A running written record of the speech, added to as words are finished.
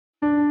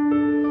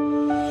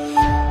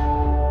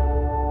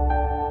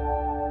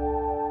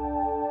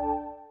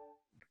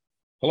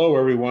Hello,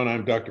 everyone.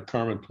 I'm Dr.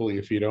 Carmen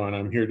Pugliafito, and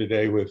I'm here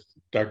today with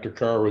Dr.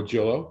 Carl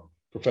Regillo,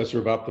 Professor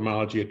of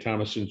Ophthalmology at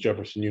Thomas and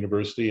Jefferson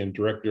University and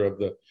Director of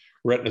the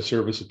Retina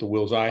Service at the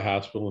Wills Eye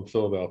Hospital in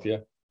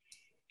Philadelphia.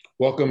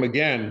 Welcome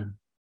again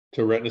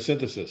to Retina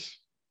Synthesis.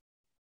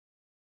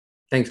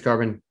 Thanks,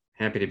 Carmen.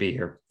 Happy to be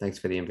here. Thanks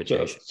for the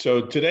invitation. So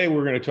today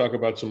we're going to talk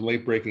about some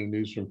late-breaking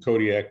news from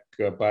Kodiak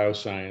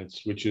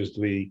Bioscience, which is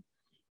the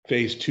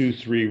phase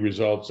 2/3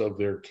 results of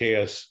their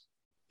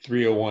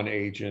KS301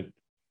 agent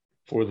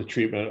for the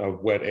treatment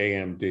of wet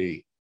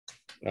AMD.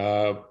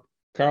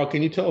 Carl,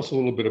 can you tell us a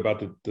little bit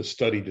about the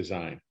study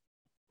design?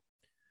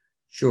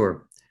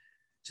 Sure.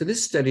 So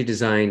this study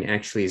design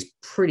actually is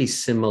pretty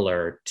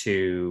similar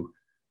to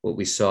what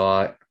we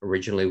saw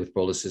originally with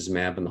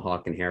brolucizumab in the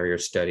Hawk and Harrier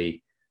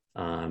study,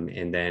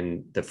 and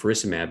then the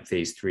faricimab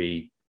phase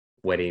 3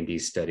 wet AMD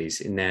studies,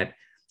 in that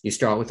you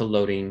start with a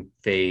loading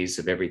phase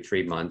of every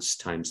 3 months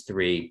times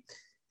 3,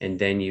 and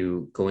then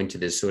you go into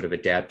this sort of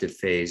adaptive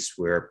phase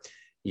where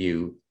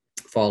you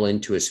fall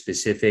into a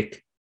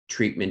specific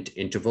treatment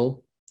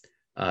interval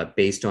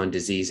based on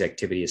disease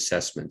activity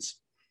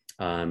assessments.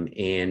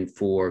 And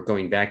for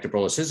going back to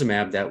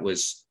brolucizumab, that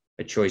was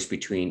a choice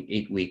between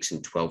 8 weeks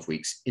and 12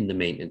 weeks in the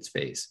maintenance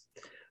phase.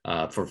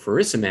 For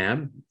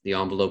faricimab, the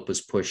envelope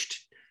was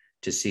pushed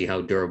to see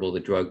how durable the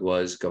drug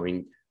was,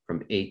 going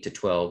from 8 to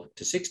 12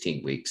 to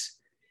 16 weeks.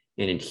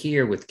 And in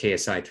here with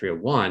KSI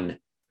 301,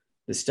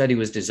 the study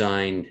was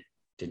designed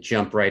to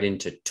jump right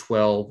into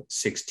 12,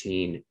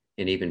 16,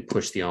 and even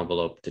push the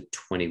envelope to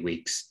 20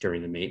 weeks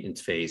during the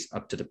maintenance phase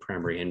up to the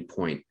primary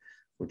endpoint,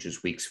 which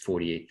is weeks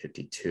 48,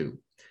 52.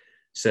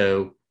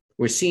 So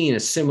we're seeing a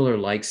similar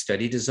like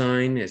study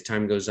design as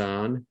time goes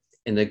on,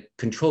 and the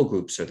control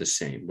groups are the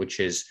same, which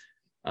is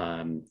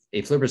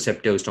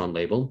aflibercept dosed on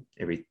label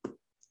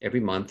every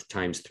month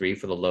times 3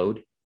 for the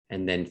load,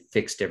 and then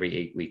fixed every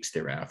 8 weeks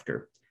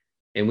thereafter.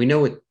 And we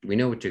know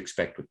what to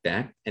expect with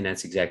that, and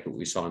that's exactly what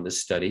we saw in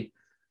this study.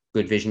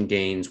 Good vision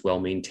gains, well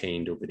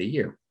maintained over the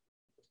year.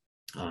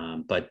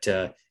 But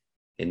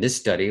in this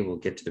study, we'll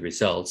get to the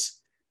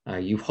results,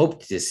 you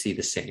hope to see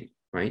the same,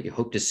 right? You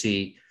hope to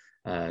see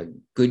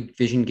good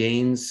vision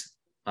gains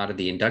out of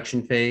the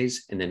induction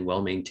phase and then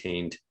well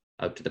maintained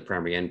out to the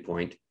primary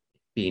endpoint,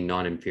 being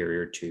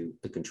non-inferior to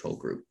the control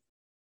group.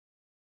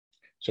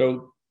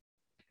 So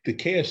the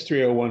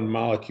KS301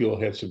 molecule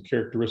had some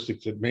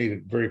characteristics that made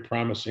it very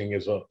promising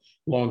as a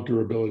long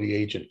durability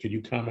agent. Could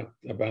you comment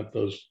about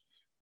those?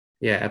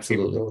 Yeah,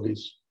 absolutely.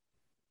 Capabilities?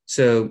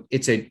 So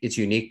it's a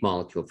unique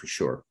molecule for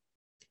sure.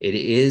 It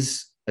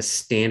is a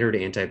standard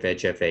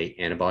anti-VEGF-A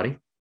antibody,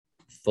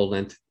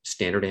 full-length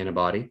standard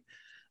antibody,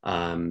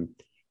 and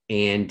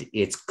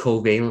it's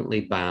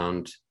covalently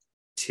bound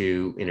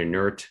to an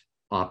inert,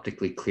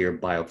 optically clear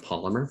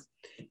biopolymer,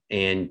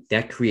 and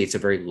that creates a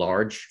very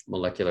large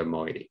molecular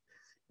moiety,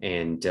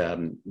 and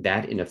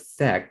that in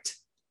effect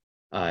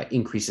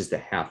increases the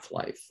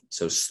half-life,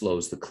 so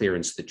slows the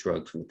clearance of the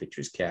drug from the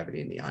vitreous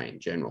cavity in the eye in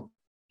general.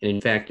 And in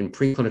fact, in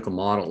preclinical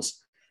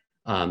models,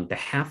 the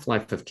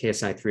half-life of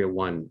KSI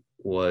 301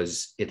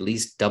 was at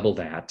least double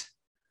that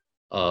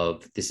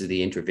of, this is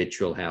the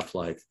intravitreal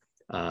half-life,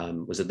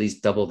 was at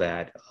least double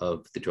that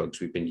of the drugs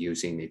we've been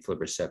using,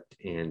 aflibercept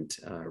and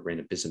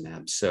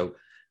ranibizumab. So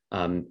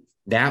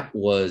that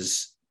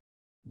was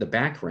the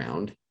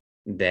background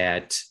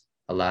that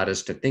allowed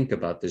us to think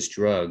about this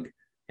drug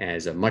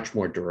as a much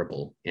more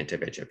durable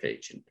anti-VEGF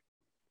agent.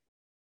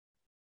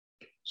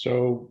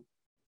 So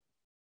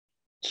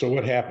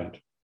what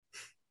happened?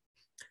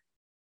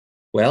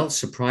 Well,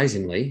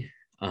 surprisingly,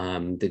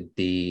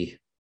 the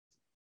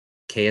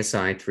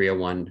KSI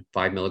 301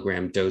 5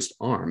 milligram dosed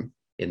arm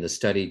in the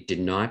study did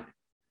not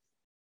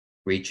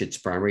reach its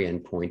primary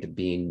endpoint of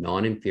being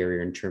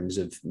non-inferior in terms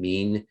of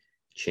mean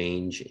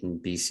change in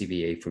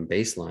BCVA from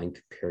baseline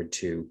compared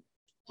to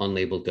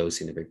on-label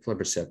dosing of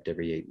aflibercept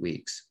every 8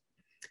 weeks.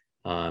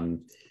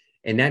 And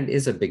that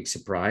is a big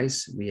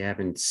surprise. We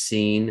haven't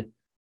seen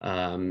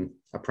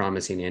a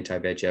promising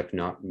anti-VEGF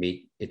not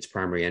meet its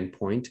primary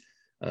endpoint,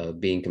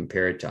 being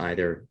compared to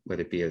either,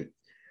 whether it be a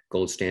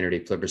gold standard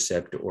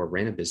aflibercept or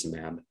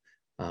ranibizumab.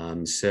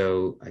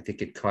 So I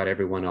think it caught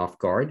everyone off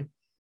guard.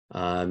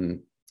 Out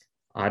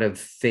of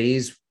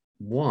phase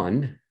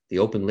 1, the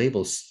open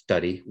label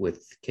study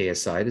with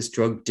KSI, this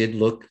drug did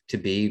look to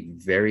be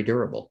very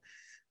durable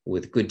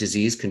with good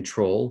disease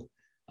control,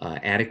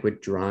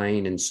 adequate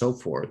drying, and so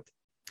forth.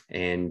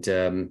 And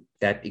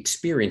that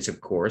experience,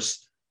 of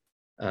course,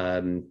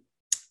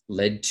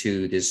 led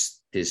to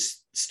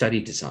this study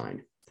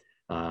design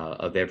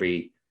of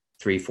every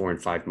 3, 4,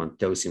 and 5 month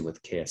dosing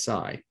with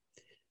KSI.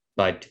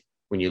 But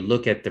when you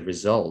look at the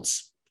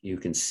results, you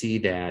can see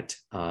that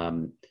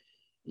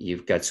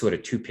you've got sort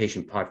of 2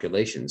 patient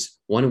populations,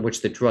 one in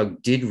which the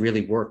drug did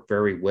really work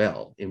very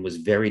well and was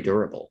very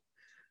durable.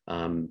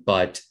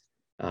 But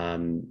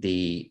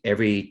the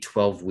every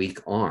 12-week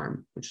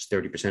arm, which is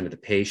 30% of the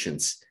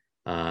patients,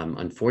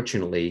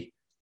 unfortunately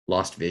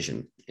lost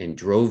vision and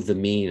drove the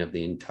mean of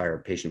the entire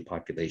patient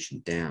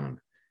population down.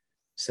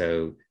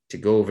 So to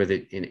go over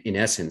in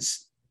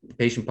essence, the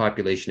patient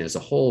population as a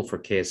whole for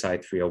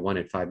KSI 301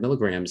 at 5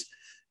 milligrams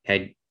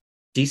had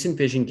decent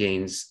vision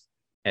gains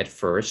at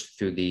first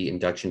through the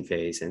induction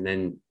phase, and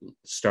then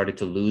started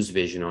to lose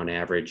vision on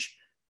average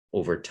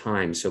over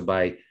time. So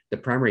by the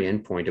primary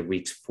endpoint of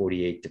weeks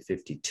 48 to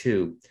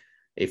 52,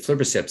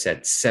 aflibercept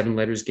had 7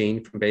 letters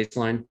gained from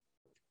baseline.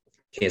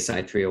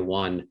 KSI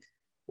 301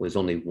 was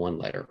only 1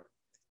 letter.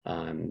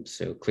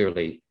 So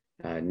clearly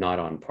not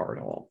on par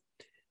at all.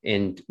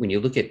 And when you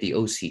look at the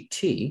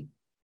OCT,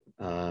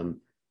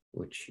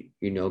 which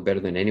you know better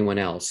than anyone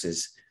else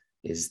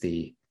is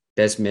the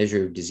best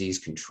measure of disease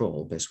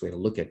control, best way to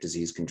look at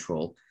disease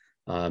control,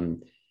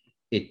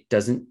 it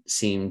doesn't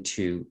seem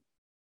to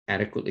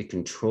adequately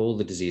control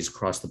the disease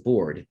across the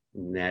board,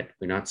 in that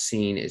we're not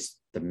seeing is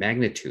the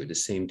magnitude, the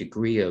same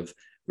degree of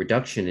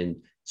reduction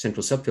in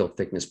central subfield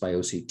thickness by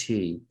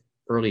OCT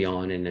early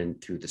on and then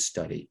through the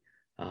study.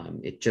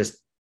 It just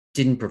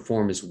didn't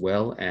perform as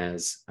well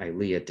as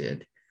Eylea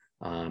did,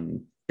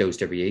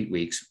 dosed every 8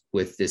 weeks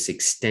with this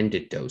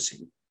extended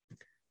dosing.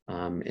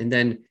 And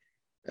then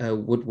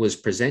what was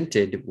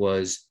presented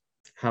was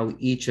how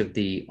each of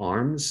the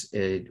arms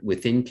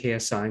within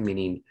KSI,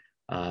 meaning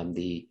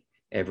the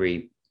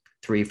every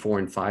 3, 4,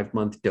 and 5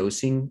 month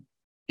dosing,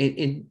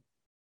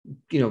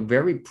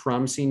 very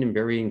promising and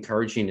very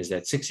encouraging is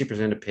that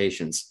 60% of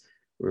patients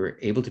were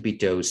able to be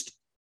dosed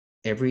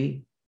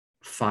every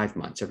 5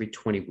 months, every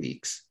 20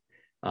 weeks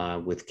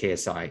with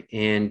KSI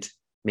and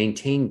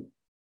maintain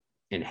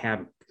and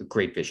have a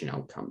great vision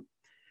outcome.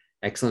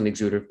 Excellent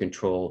exudative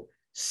control,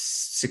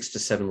 6 to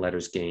 7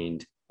 letters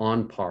gained,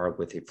 on par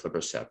with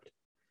aflibercept.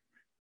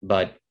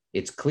 But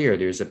it's clear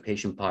there's a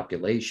patient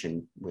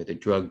population where the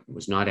drug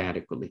was not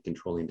adequately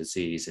controlling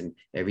disease, and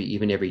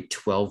even every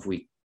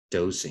 12-week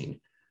dosing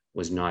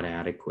was not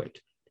adequate.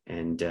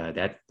 And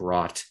that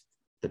brought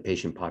the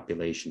patient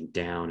population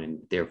down and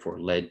therefore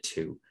led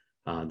to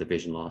the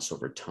vision loss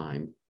over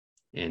time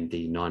and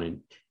the not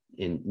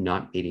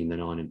meeting the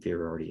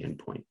non-inferiority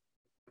endpoint.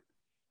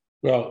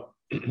 Well,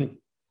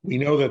 we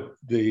know that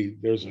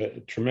there's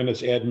a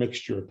tremendous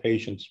admixture of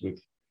patients with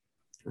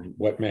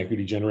wet macular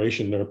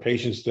degeneration. There are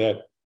patients that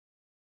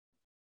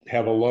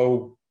have a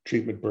low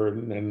treatment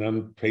burden and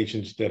then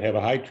patients that have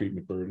a high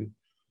treatment burden.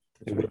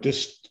 And what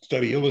this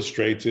study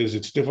illustrates is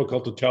it's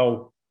difficult to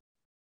tell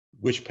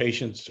which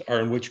patients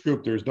are in which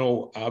group. There's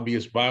no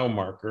obvious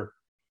biomarker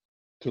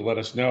to let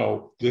us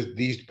know that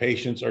these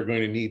patients are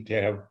going to need to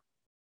have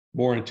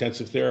more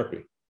intensive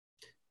therapy.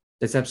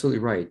 That's absolutely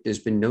right. There's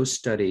been no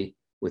study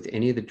with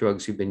any of the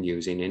drugs we've been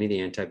using, any of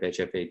the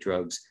anti-VEGF-A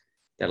drugs,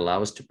 that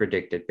allow us to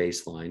predict at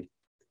baseline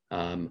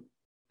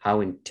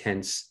how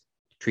intense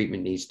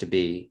treatment needs to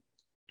be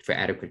for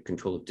adequate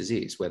control of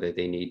disease, whether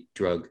they need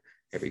drug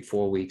every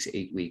 4 weeks,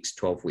 8 weeks,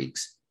 12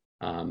 weeks.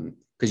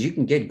 Because you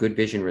can get good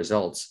vision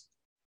results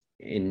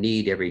and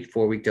need every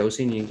 4-week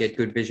dosing. You can get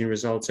good vision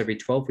results every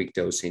 12-week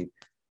dosing.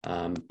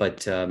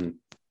 But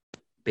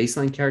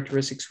baseline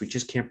characteristics, we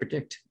just can't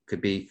predict.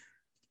 Could be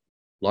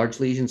large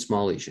lesion,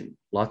 small lesion,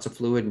 lots of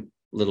fluid,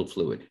 little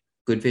fluid,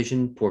 good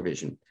vision, poor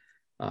vision.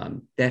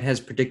 That has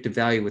predictive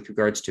value with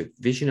regards to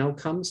vision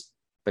outcomes,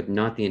 but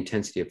not the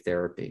intensity of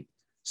therapy.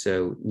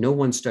 So no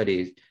one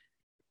study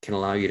can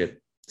allow you to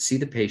see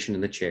the patient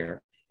in the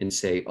chair and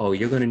say, oh,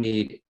 you're going to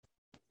need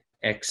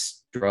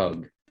X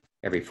drug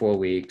every 4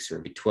 weeks or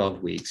every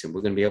 12 weeks, and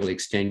we're going to be able to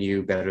extend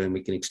you better than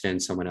we can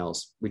extend someone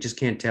else. We just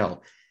can't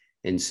tell.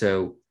 And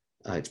so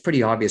it's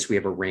pretty obvious we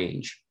have a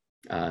range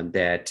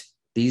that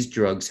these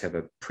drugs have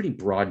a pretty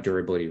broad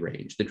durability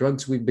range. The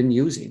drugs we've been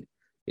using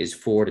is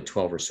 4 to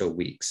 12 or so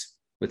weeks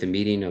with a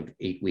median of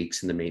 8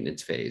 weeks in the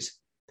maintenance phase.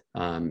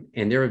 And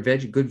there are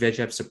good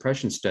VEGF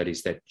suppression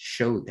studies that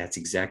show that's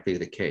exactly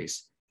the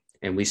case.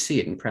 And we see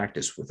it in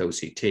practice with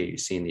OCT,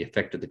 seeing the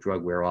effect of the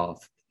drug wear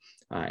off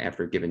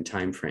after a given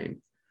time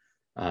frame.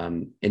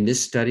 In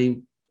this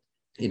study,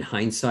 in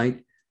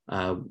hindsight,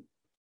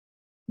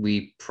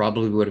 we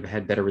probably would have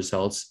had better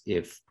results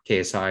if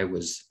KSI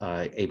was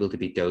able to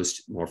be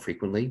dosed more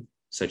frequently,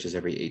 such as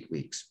every 8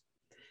 weeks.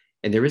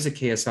 And there is a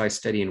KSI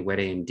study in wet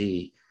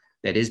AMD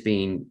that is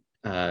being,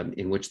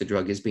 in which the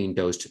drug is being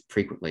dosed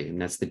frequently,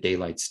 and that's the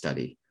DAYLIGHT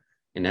study.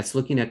 And that's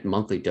looking at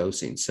monthly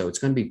dosing. So it's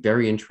going to be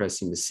very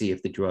interesting to see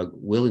if the drug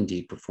will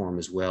indeed perform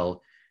as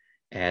well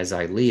as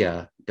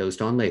Eylea dosed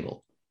on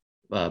label,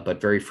 but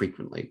very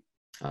frequently.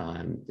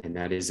 And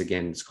that is,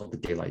 again, it's called the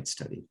DAYLIGHT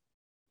study.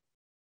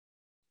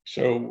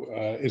 So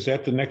is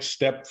that the next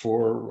step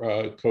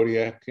for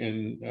Kodiak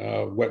and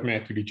wet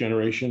macular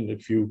degeneration?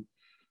 If you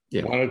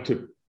wanted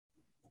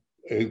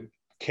to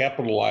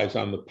capitalize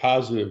on the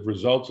positive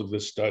results of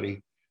this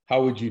study,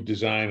 how would you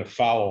design a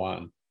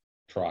follow-on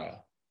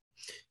trial?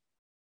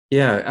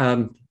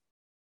 Yeah,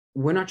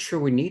 we're not sure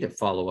we need a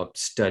follow-up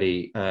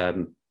study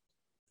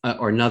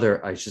or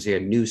another, I should say, a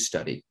new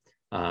study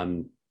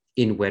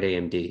in wet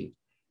AMD.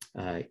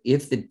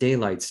 If the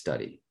DAYLIGHT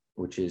study,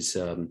 which is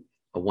a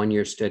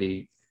 1-year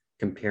study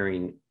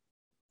comparing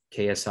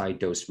KSI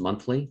dosed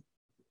monthly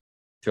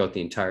throughout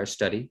the entire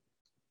study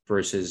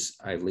versus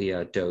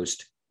Eylea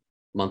dosed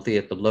monthly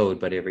at the load,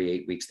 but every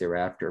 8 weeks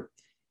thereafter.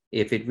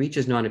 if it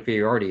reaches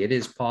non-inferiority, it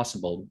is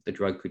possible the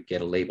drug could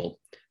get a label,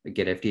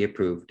 get FDA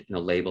approved, and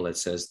a label that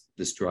says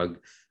this drug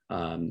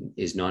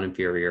is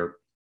non-inferior,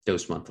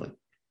 dosed monthly.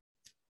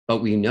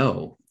 But we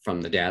know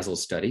from the DAZZLE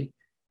study,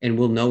 and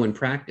we'll know in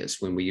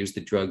practice when we use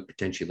the drug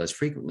potentially less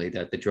frequently,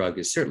 that the drug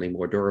is certainly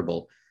more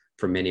durable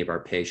for many of our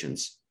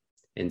patients.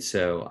 And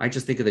so I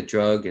just think of the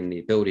drug and the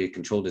ability to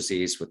control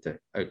disease with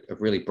a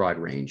really broad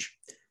range.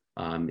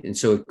 And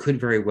so it could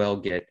very well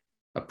get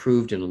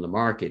approved and on the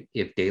market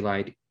if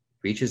DAYLIGHT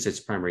reaches its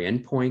primary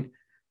endpoint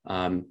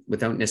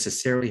without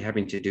necessarily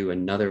having to do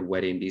another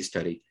wet AMD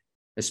study,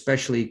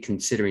 especially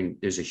considering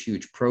there's a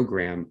huge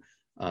program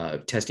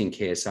testing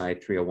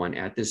KSI 301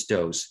 at this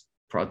dose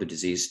for other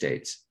disease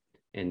states.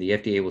 And the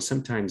FDA will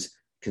sometimes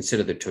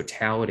consider the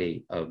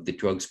totality of the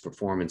drug's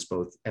performance,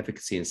 both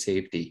efficacy and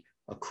safety,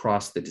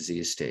 across the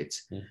disease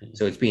states. Mm-hmm.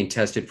 So it's being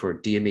tested for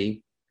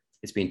DME,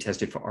 it's being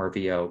tested for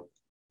RVO.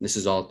 This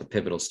is all at the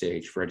pivotal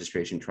stage for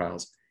registration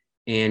trials,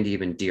 and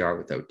even DR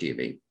without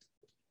DME.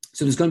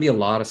 So there's going to be a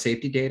lot of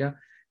safety data.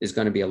 There's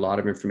going to be a lot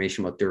of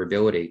information about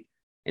durability.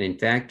 And in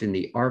fact, in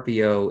the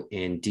RVO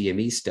and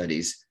DME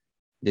studies,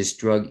 this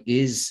drug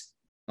is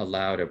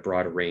allowed a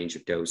broader range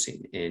of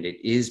dosing, and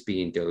it is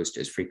being dosed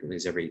as frequently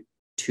as every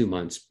 2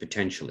 months,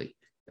 potentially,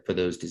 for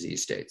those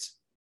disease states.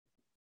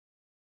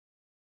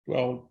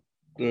 Well,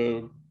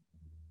 the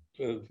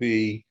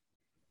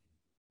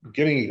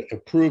getting it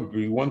approved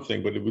would be one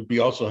thing, but it would be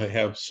also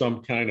have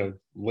some kind of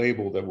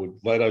label that would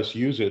let us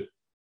use it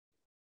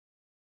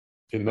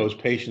in those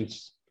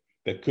patients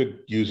that could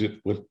use it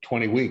with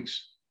 20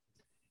 weeks.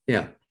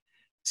 Yeah.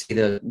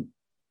 See,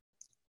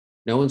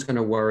 no one's going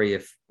to worry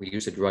if we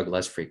use a drug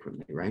less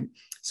frequently, right?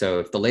 So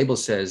if the label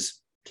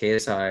says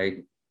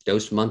KSI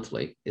dosed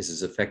monthly is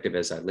as effective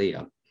as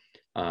Eylea,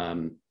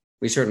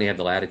 we certainly have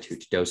the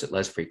latitude to dose it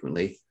less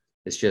frequently.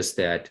 It's just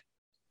that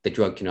the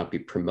drug cannot be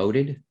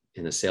promoted,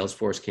 and the sales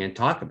force can't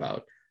talk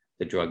about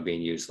the drug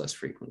being used less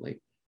frequently.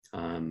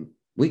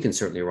 We can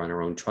certainly run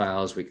our own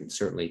trials. We can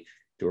certainly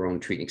do our own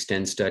treat and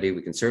extend study.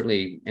 We can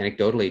certainly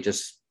anecdotally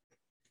just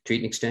treat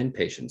and extend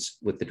patients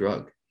with the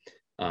drug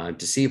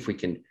to see if we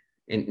can.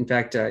 And in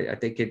fact, I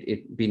think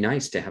it'd be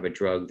nice to have a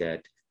drug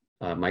that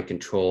might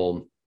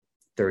control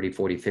 30,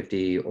 40,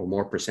 50 or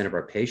more % of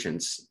our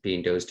patients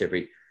being dosed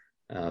every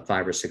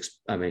 5 or 6,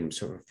 I mean,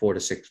 sort of 4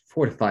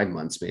 to 5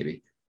 months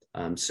maybe.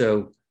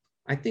 So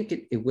I think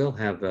it will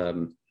have,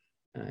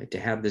 to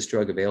have this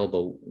drug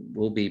available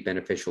will be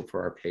beneficial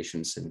for our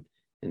patients and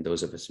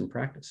those of us in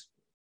practice.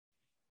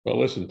 Well,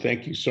 listen,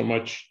 thank you so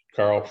much,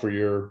 Carl, for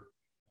your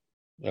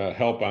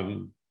help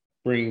on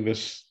bringing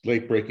this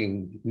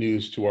late-breaking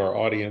news to our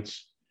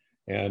audience.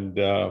 And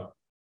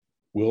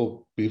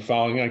we'll be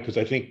following on because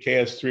I think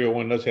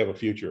KS301 does have a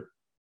future.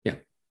 Yeah,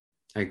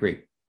 I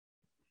agree.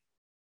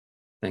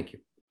 Thank you.